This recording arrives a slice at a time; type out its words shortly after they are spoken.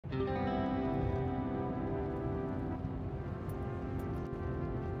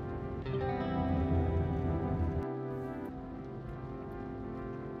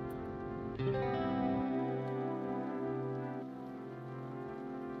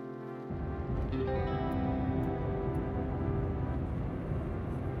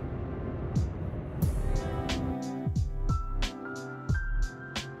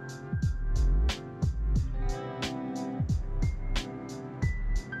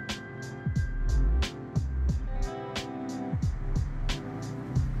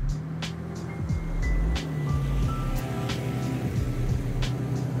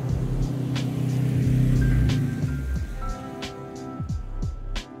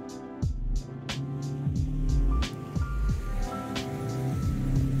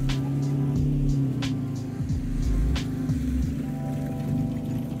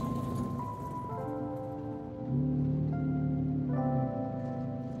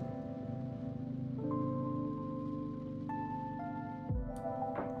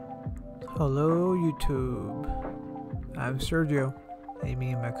Hello YouTube, I'm Sergio.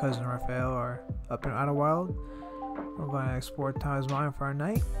 Me and my cousin Rafael are up in Idyllwild. We're going to explore Tom's mine for a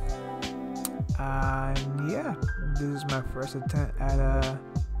night. And yeah, this is my first attempt at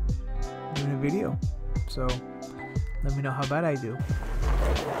doing a video. So let me know how bad I do.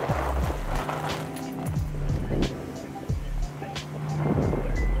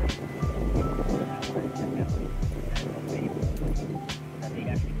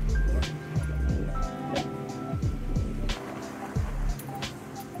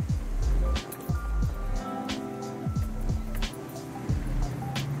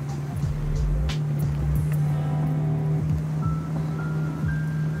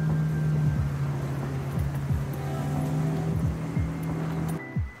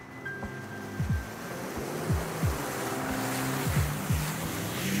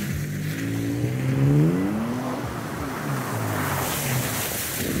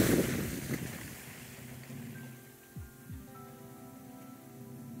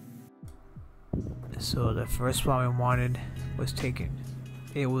 So the first spot we wanted was taken.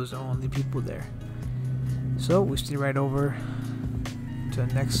 It was the only people there. So we stayed right over to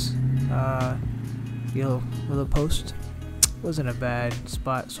the next yellow post. Wasn't a bad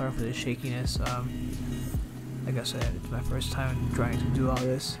spot. Sorry for the shakiness. Like I said, it's my first time trying to do all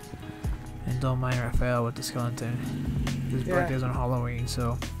this. And don't mind Rafael with the skeleton. His birthday's on Halloween,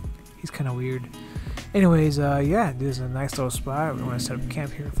 so he's kind of weird. Anyways, yeah, this is a nice little spot. We want to set up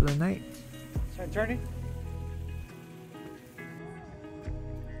camp here for the night. Start turning.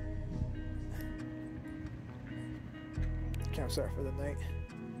 Campsite for the night.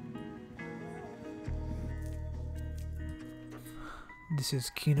 This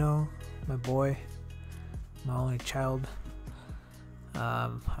is Keeno, my boy, my only child. I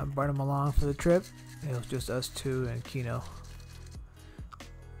brought him along for the trip. It was just us two and Keeno.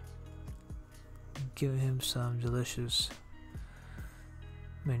 Giving him some delicious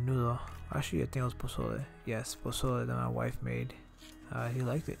menudo. Actually, I think it was pozole. Yes, pozole that my wife made. He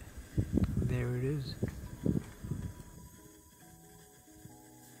liked it. There it is.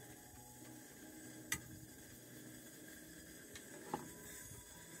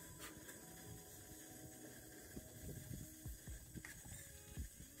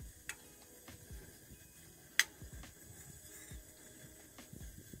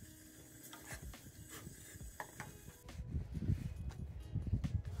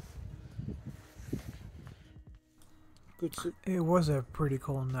 It was a pretty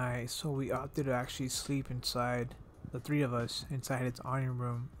cold night, so we opted to actually sleep inside, the three of us, inside its awning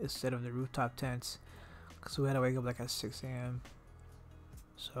room instead of the rooftop tents, because we had to wake up like at 6 a.m.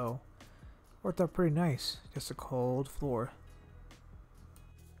 So, worked out pretty nice, just a cold floor.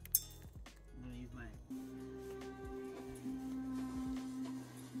 I'm gonna use mine.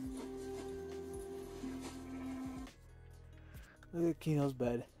 Look at Keeno's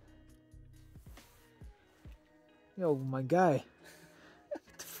bed. Yo, my guy.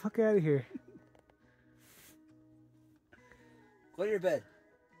 Get the fuck out of here. Go to your bed.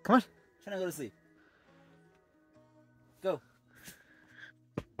 Come on. Try to go to sleep. Go.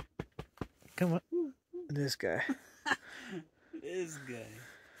 Come on. This guy. This guy.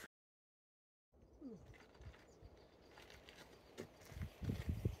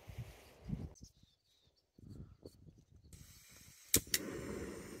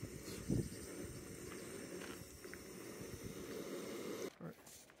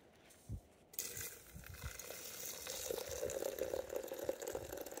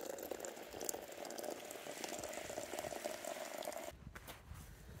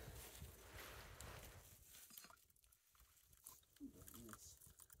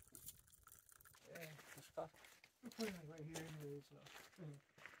 We're putting it right here anyway, so.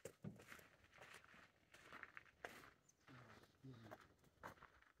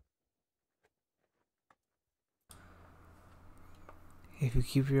 If you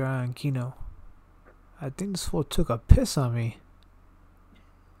keep your eye on Keeno, I think this fool took a piss on me.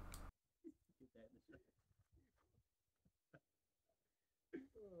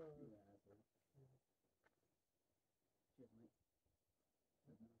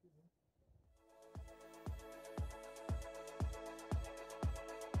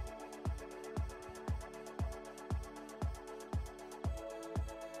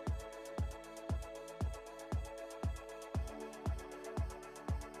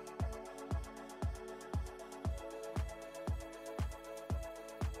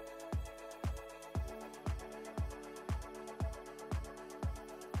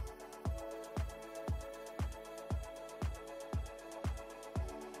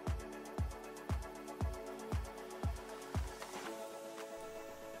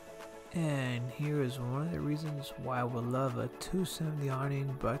 And here is one of the reasons why I would love a 270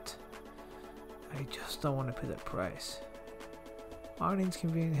 awning, but I just don't want to pay that price. Awnings can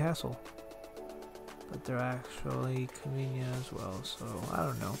be a hassle, but they're actually convenient as well, so I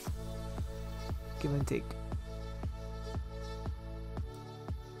don't know. Give and take.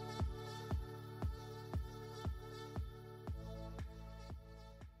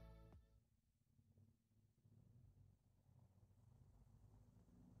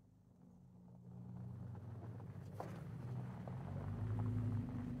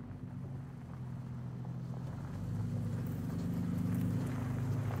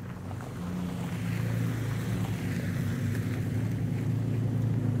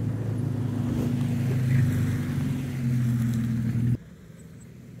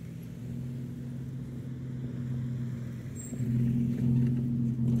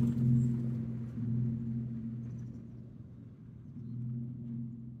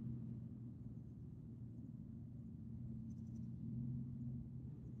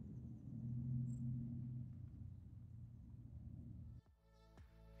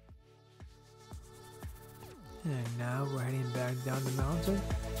 And now we're heading back down the mountain.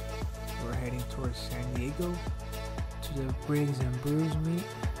 We're heading towards San Diego to the Brews and Brews meet.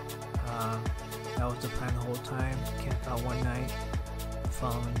 That was the plan the whole time. Camped out one night. The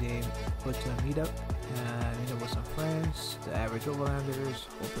following day, went to a meetup and meet up with some friends. The average overlanders,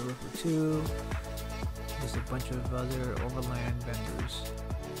 Hope River 2, just a bunch of other overland vendors.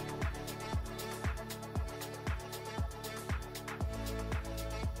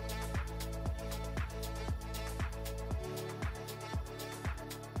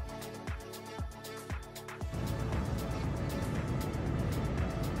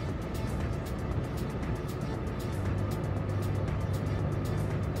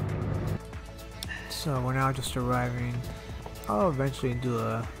 So we're now just arriving. I'll eventually do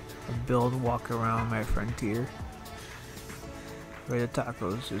a build walk around my frontier. Where the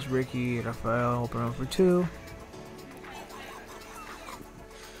tacos is Ricky, Rafael, open up for 2.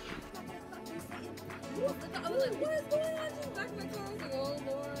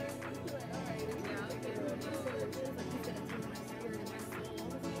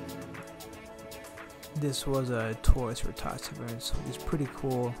 This was a Toys for Tots event, so it's pretty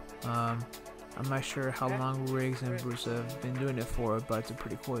cool. I'm not sure how long Riggs and Bruce have been doing it for, but it's a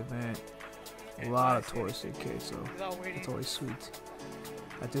pretty cool event. A lot of touristy kids, so it's always sweet.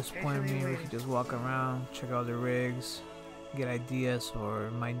 At this point, me and Ricky just walk around, check out the rigs, get ideas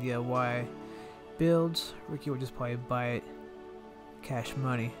or my DIY builds. Ricky would just probably buy it cash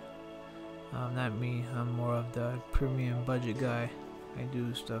money. Not me, I'm more of the premium budget guy. I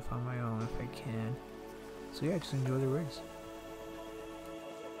do stuff on my own if I can. So yeah, just enjoy the rigs.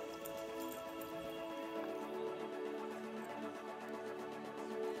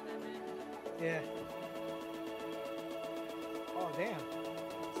 Yeah. Oh, damn.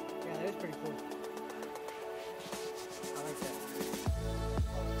 Yeah, that is pretty cool. I like that.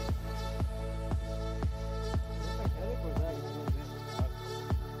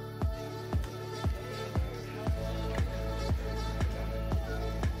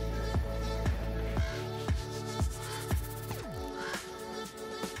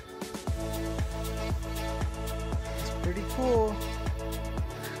 It's pretty cool.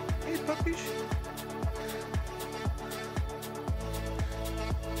 Hey, puppies.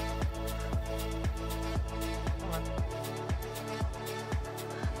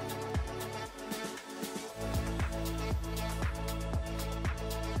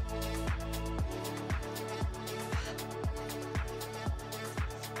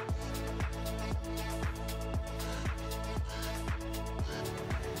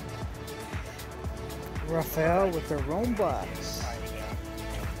 Rafael with the robots.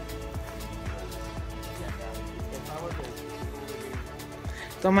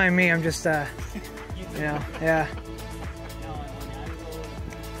 Don't mind me, I'm just, you know, yeah.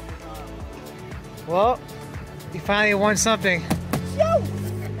 Well, you finally won something.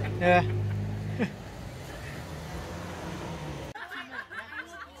 Yeah.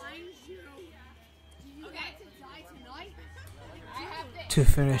 To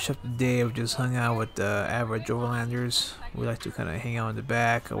finish up the day, we just hung out with the average overlanders. We like to kind of hang out in the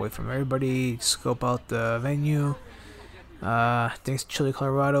back, away from everybody, scope out the venue. Thanks to Cheel,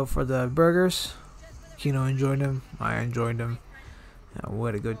 Colorado for the burgers. Keeno enjoyed them. I enjoyed them. We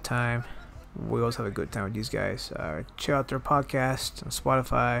had a good time. We always have a good time with these guys. Check out their podcast on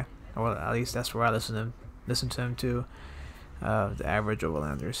Spotify, or at least that's where I listen to them too. The average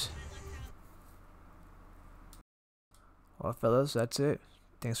overlanders. Well, fellas, that's it.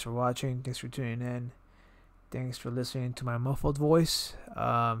 Thanks for watching. Thanks for tuning in. Thanks for listening to my muffled voice.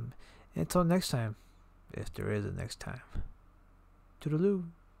 Until next time, if there is a next time. Toodaloo.